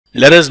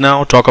Let us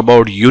now talk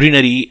about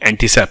urinary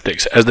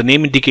antiseptics. As the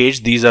name indicates,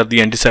 these are the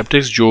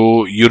antiseptics जो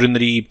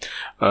urinary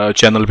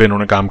channel पे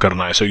इन्होंने काम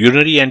करना है. So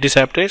urinary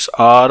antiseptics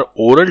are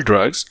oral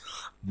drugs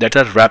that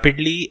are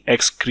rapidly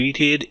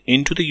excreted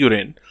into the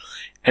urine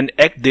and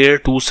act there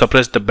to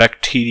suppress the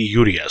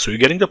bacteriuria. So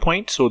you're getting the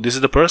point? So this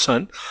is the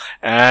person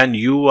and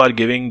you are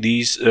giving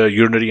these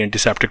urinary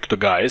antiseptic to the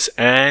guys,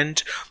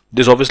 and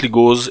this obviously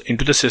goes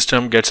into the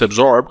system, gets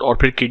absorbed और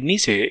फिर kidney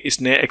से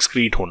इसने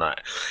excrete होना है.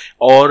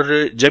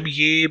 और जब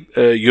ये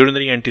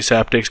urinary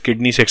antiseptics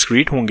kidney से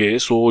एक्सक्रीट होंगे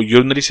सो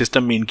यूरिनरी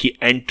सिस्टम में इनकी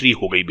एंट्री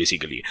हो गई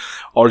बेसिकली,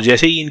 और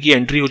जैसे ही इनकी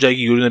एंट्री हो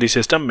जाएगी यूरिनरी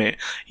सिस्टम में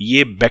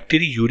ये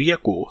बैक्टीरियूरिया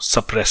को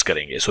सप्रेस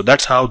करेंगे. So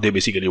that's how they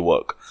basically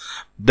work.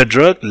 The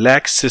drug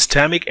lacks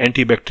systemic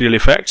antibacterial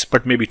effects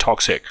but may be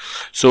toxic.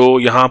 So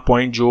यहाँ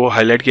पॉइंट जो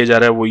हाईलाइट किया जा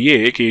रहा है वो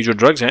ये कि ये जो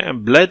ड्रग्स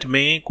हैं ब्लड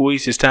में कोई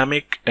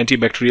सिस्टमिक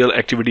एंटीबैक्टीरियल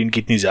एक्टिविटी इनकी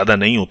इतनी ज़्यादा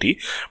नहीं होती,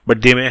 बट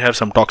दे में हैव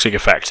सम टॉक्सिक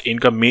इफेक्ट्स.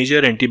 इनका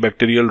मेजर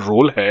एंटीबैक्टीरियल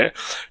रोल है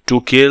to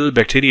kill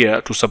bacteria,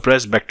 to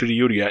suppress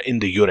bacteriuria in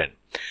the urine.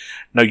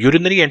 Now,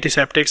 urinary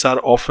antiseptics are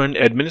often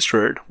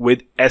administered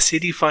with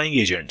acidifying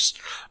agents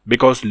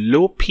because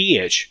low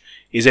pH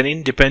is an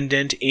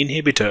independent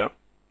inhibitor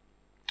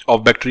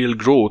of bacterial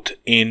growth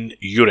in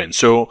urine.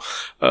 So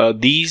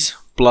these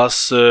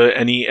plus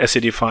any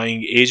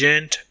acidifying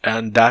agent,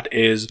 and that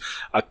is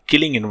a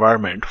killing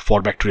environment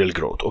for bacterial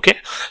growth. Okay,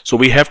 so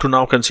we have to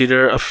now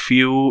consider a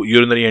few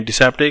urinary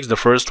antiseptics.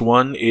 The first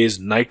one is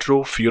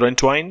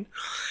nitrofurantoin.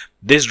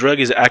 This drug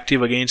is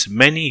active against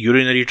many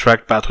urinary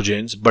tract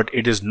pathogens, but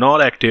it is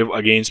not active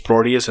against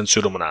Proteus and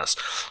Pseudomonas.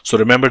 So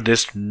remember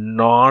this,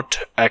 not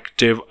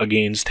active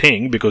against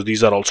thing, because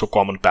these are also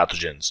common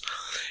pathogens.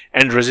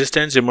 And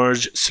resistance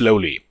emerged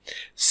slowly.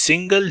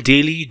 Single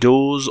daily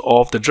dose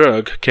of the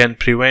drug can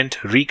prevent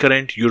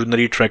recurrent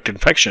urinary tract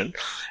infection,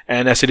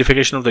 and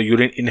acidification of the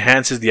urine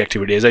enhances the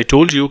activity. As I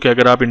told you कि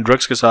अगर आप इन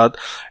drugs के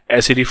साथ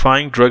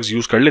acidifying drugs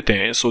use कर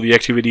लेते हैं, so the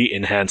activity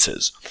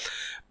enhances.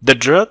 The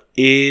drug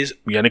is,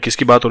 यानी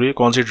किसकी बात हो रही है,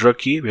 कौन सी ड्रग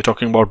की? We're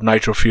talking about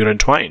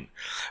nitrofurantoin.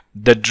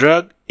 The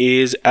drug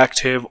is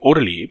active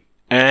orally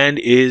and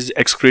is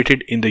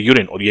excreted in the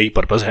urine, और यही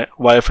पर्पस है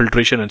via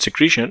filtration and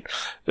secretion.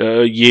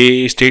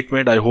 ये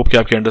statement I hope कि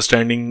आपकी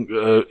understanding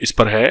इस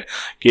पर है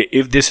कि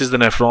if this is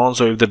the nephron,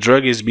 so if the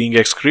drug is being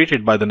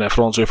excreted by the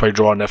nephron, so if I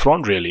draw a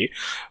nephron really,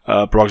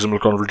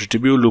 proximal convoluted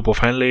tubule, loop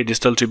of Henle,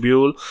 distal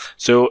tubule,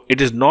 so it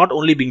is not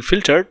only being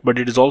filtered but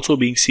it is also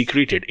being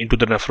secreted into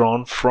the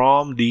nephron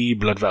from the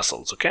blood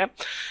vessels. Okay.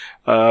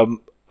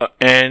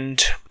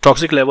 And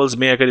toxic levels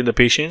may occur in the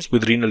patients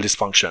with renal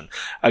dysfunction.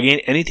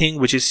 Again, anything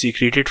which is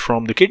secreted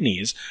from the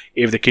kidneys,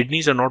 if the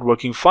kidneys are not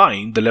working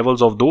fine, the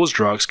levels of those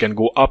drugs can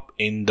go up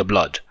in the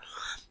blood.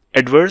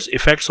 Adverse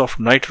effects of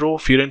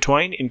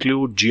nitrofurantoin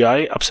include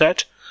GI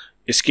upset,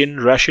 skin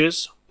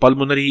rashes,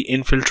 pulmonary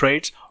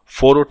infiltrates,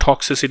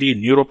 phototoxicity,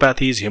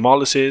 neuropathies,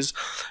 hemolysis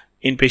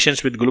in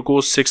patients with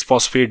glucose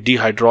 6-phosphate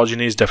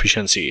dehydrogenase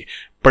deficiency.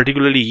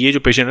 Particularly ये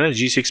जो patient है ना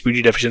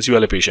G6PD deficiency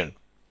वाले patient,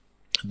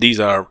 these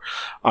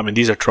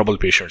are trouble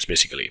patients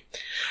basically.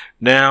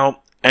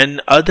 Now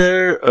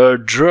another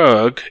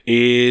drug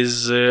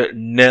is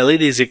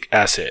nalidixic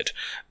acid.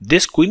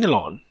 This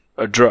quinolone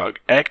drug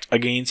acts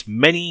against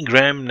many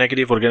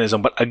gram-negative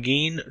organisms, but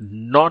again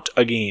not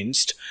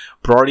against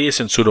Proteus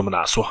and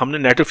Pseudomonas. So हमने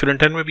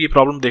nitrofurantoin में भी ये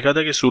problem देखा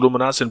था कि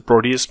Pseudomonas and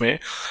Proteus में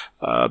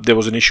there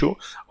was an issue,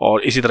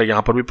 और इसी तरह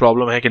यहाँ पर भी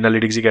प्रॉब्लम है कि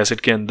nalidixic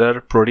acid के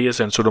अंदर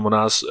Proteus and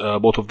Pseudomonas,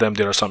 both of them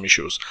there are some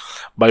issues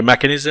by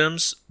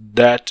mechanisms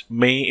that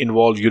may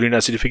involve urine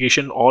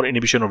acidification or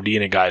inhibition of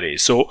DNA gyrase.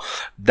 So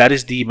that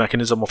is the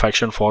mechanism of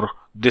action for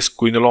this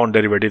quinolone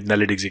derivative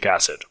nalidixic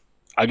acid.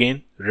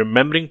 Again,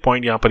 remembering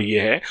point यहाँ पर ये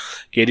है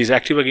कि it is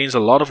active against a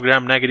lot of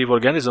gram-negative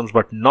organisms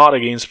but not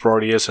against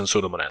Proteus and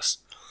Pseudomonas.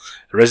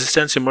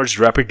 Resistance emerged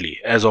rapidly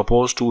as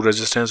opposed to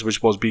resistance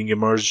which was being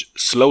emerged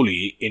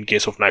slowly in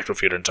case of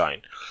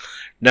nitrofurantoin.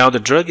 Now the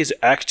drug is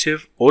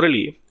active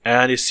orally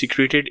and is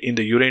secreted in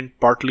the urine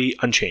partly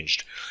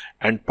unchanged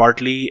and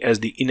partly as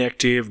the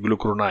inactive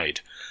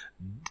glucuronide.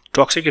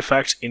 Toxic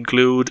effects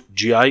include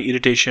GI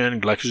irritation,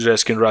 glycogen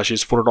skin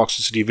rashes,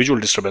 phototoxicity, visual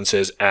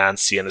disturbances, and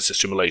CNS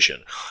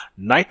stimulation.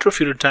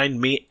 Nitrofurantoin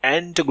may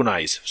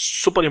antagonize,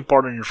 super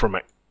important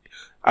information.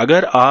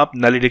 अगर आप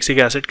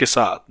nalidixic acid के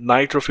साथ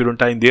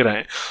nitrofurantoin दे रहे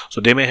हैं,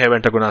 so they may have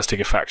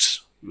antagonistic effects.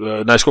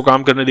 ना इसको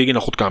काम करने देगी ना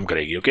खुद काम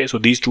करेगी. Okay, so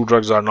these two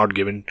drugs are not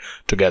given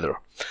together.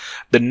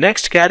 The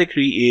next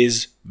category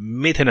is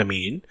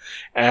methenamine,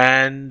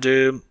 and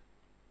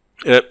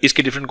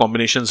इसके different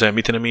combinations हैं.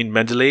 Methenamine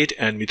mandolate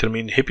and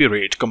methenamine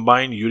hippurate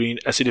combine urine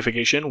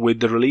acidification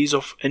with the release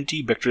of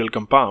antibacterial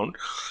compound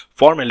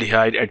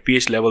formaldehyde at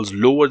pH levels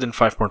lower than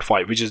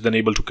 5.5, which is then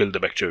able to kill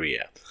the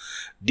bacteria.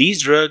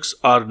 These drugs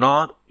are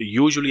not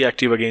usually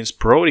active against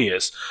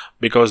Proteus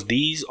because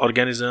these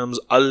organisms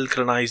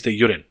alkalinize the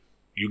urine.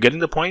 You getting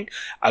the point?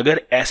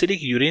 अगर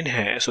acidic urine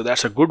है, so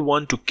that's a good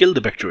one to kill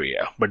the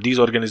bacteria. But these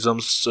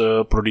organisms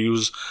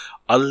produce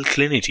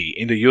alkalinity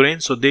in the urine,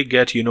 so they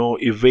get,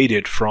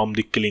 evaded from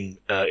the killing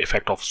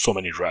effect of so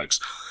many drugs.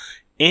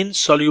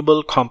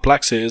 Insoluble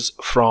complexes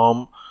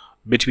from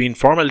between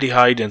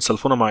formaldehyde and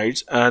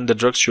sulfonamides, and the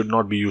drugs should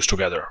not be used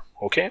together.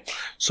 Okay,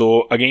 so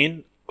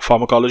again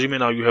pharmacology में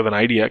now you have an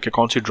idea कि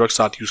कौन सी drug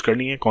साथ use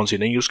करनी है, कौन सी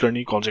नहीं use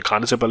करनी, कौन से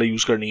खाने से पहले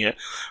यूज़ करनी है,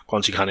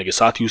 कौन सी खाने के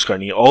साथ यूज़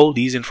करनी है. All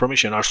these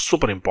information are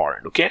super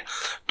important. Okay,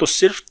 तो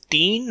सिर्फ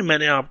 3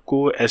 मैंने आपको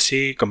ऐसे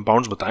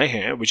कंपाउंड्स बताए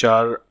हैं which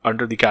are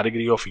under the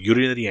category of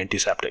urinary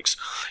antiseptics,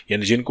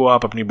 यानी जिनको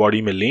आप अपनी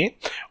बॉडी में लें,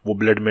 वो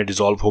ब्लड में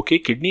डिजॉल्व होकर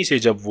किडनी से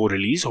जब वो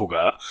रिलीज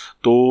होगा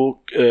तो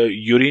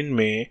यूरिन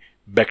में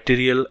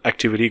बैक्टीरियल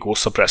एक्टिविटी को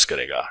सप्रेस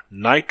करेगा.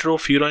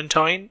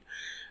 Nitrofurantoin,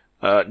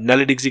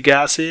 nalidixic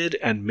acid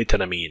and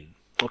methenamine.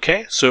 Okay,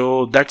 so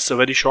that's a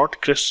very short,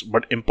 crisp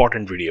but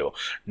important video.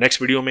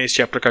 Next video में इस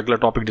चैप्टर का अगला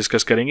टॉपिक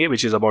डिस्कस करेंगे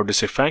which is about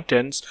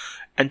disinfectants,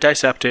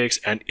 antiseptics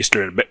and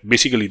steroid.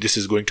 Basically this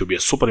is going to be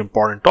a super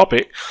important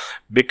topic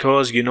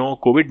because you know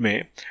COVID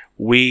में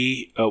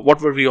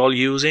what were we all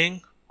using?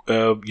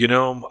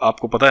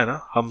 आपको पता है ना,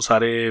 हम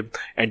सारे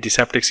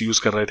एंटीसेप्टिक्स यूज़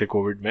कर रहे थे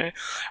कोविड में,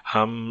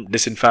 हम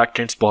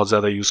डिसइंफेक्टेंट्स बहुत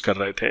ज़्यादा यूज़ कर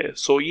रहे थे.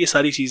 सो ये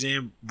सारी चीज़ें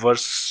वर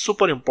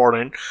सुपर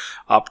इम्पॉर्टेंट.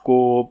 आपको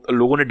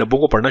लोगों ने डब्बों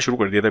को पढ़ना शुरू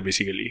कर दिया था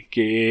बेसिकली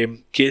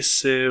कि किस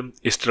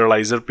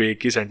स्टेरलाइज़र पे,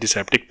 किस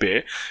एंटीसेप्टिक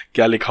पे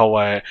क्या लिखा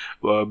हुआ है.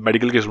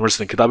 मेडिकल के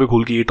स्टूडेंट्स ने किताबें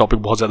खोल के ये टॉपिक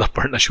बहुत ज़्यादा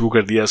पढ़ना शुरू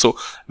कर दिया. So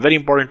very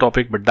important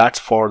topic, but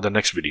that's for the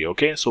next video.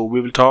 Okay, so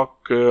we will talk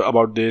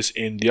about this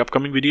in the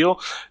upcoming video.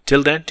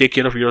 Till then, take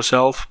care of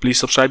yourself. Please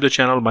subscribe to the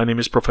channel. My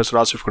name is Professor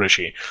Asif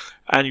Qureshi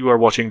and you are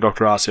watching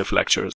Dr. Asif Lectures.